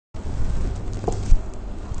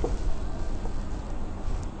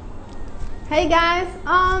Hey guys,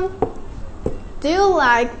 do you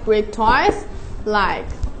like brick toys? Like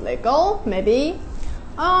Lego, maybe?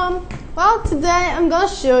 Well, today I'm gonna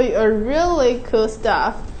show you a really cool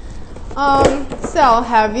stuff. So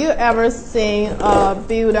have you ever seen a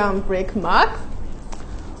build-on brick mug?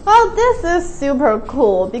 Well, this is super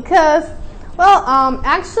cool because,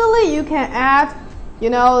 actually you can add,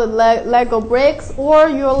 Lego bricks or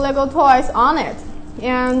your Lego toys on it.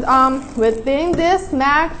 And within this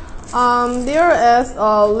mug, there is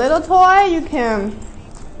a little toy. You can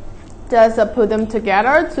just put them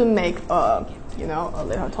together to make a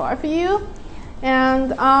little toy for you.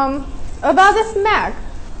 And about this mug,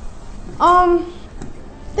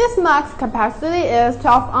 this mug's capacity is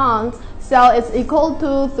 12 ounce, so it's equal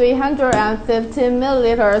to 350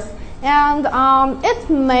 milliliters. And it's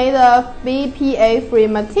made of BPA-free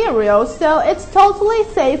material, so it's totally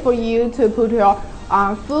safe for you to put your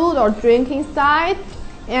food or drink inside.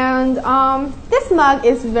 And this mug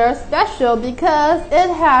is very special because it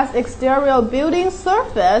has exterior building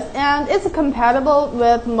surface and it's compatible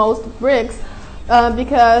with most bricks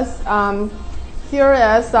because here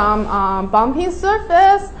is some bumping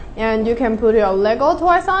surface and you can put your Lego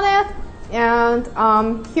toys on it. And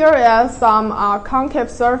here is some concave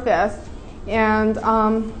surface. And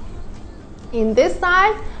in this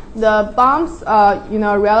side, the bumps are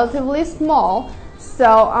relatively small.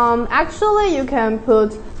 So actually you can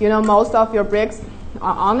put most of your bricks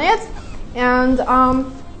on it. And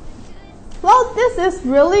well, this is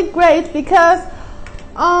really great because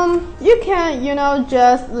you can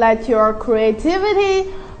just let your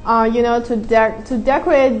creativity to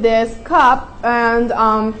decorate this cup, and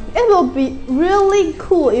it will be really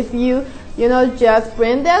cool if you just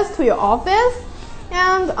bring this to your office.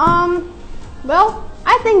 And well,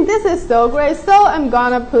 I think this is so great, so I'm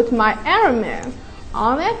gonna put my Iron Man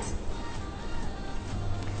on it.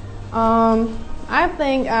 I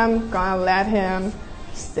think I'm gonna let him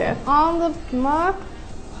sit on the mug.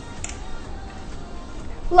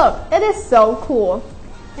 Look, it is so cool.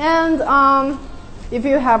 And if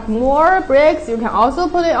you have more bricks, you can also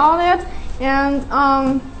put it on it.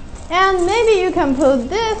 And maybe you can put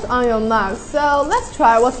this on your mug. So let's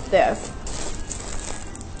try. What's this?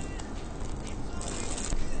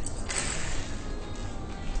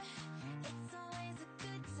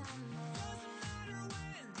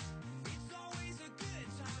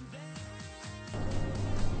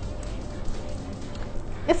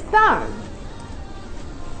 It's done.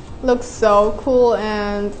 Looks so cool,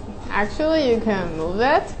 and actually you can move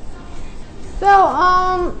it. So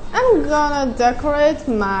I'm gonna decorate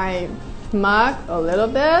my mug a little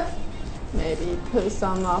bit. Maybe put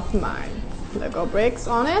some of my Lego bricks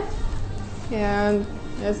on it. And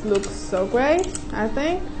this looks so great, I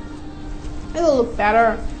think. It'll look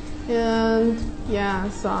better. And yeah,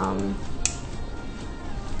 some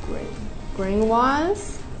green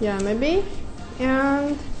ones. Yeah, maybe.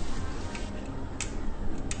 And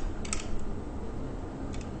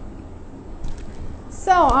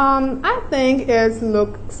so I think it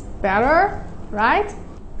looks better, right?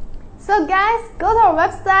 So guys, go to our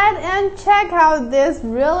website and check out this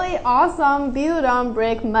really awesome build-on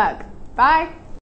brick mug. Bye!